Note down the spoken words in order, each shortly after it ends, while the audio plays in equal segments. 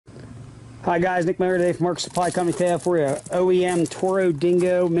Hi guys, Nick Mayer today from Mark Supply Company today for you. OEM Toro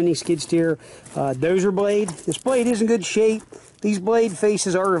Dingo mini skid steer Dozer blade. This blade is in good shape. These blade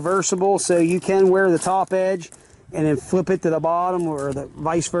faces are reversible, so you can wear the top edge and then flip it to the bottom, or the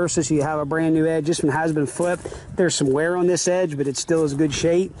vice versa, so you have a brand new edge. This one has been flipped. There's some wear on this edge, but it still is good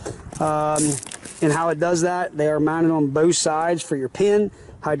shape. And how it does that, they are mounted on both sides for your pin.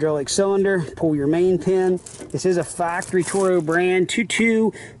 Hydraulic cylinder, pull your main pin. This is a factory Toro brand,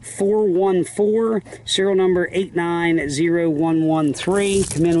 22414, serial number 890113.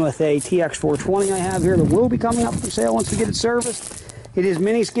 Come in with a TX420 I have here that will be coming up for sale once we get it serviced. It is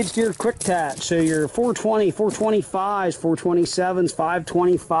mini skid steer quick attach, so your 420, 425s, 427s,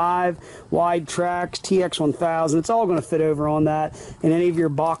 525, wide tracks, TX1000, it's all going to fit over on that, and any of your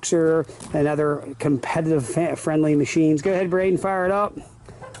Boxer and other competitive friendly machines. Go ahead, Braden, fire it up.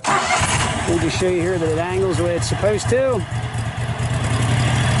 We'll just show you here that it angles the way it's supposed to. There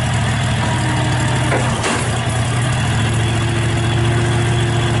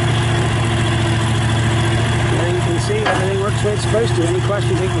you can see everything works the way it's supposed to. Any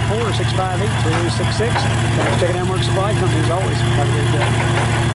questions, 814-658-2066. Check it out, Mark Supply Company as always. Have a great day.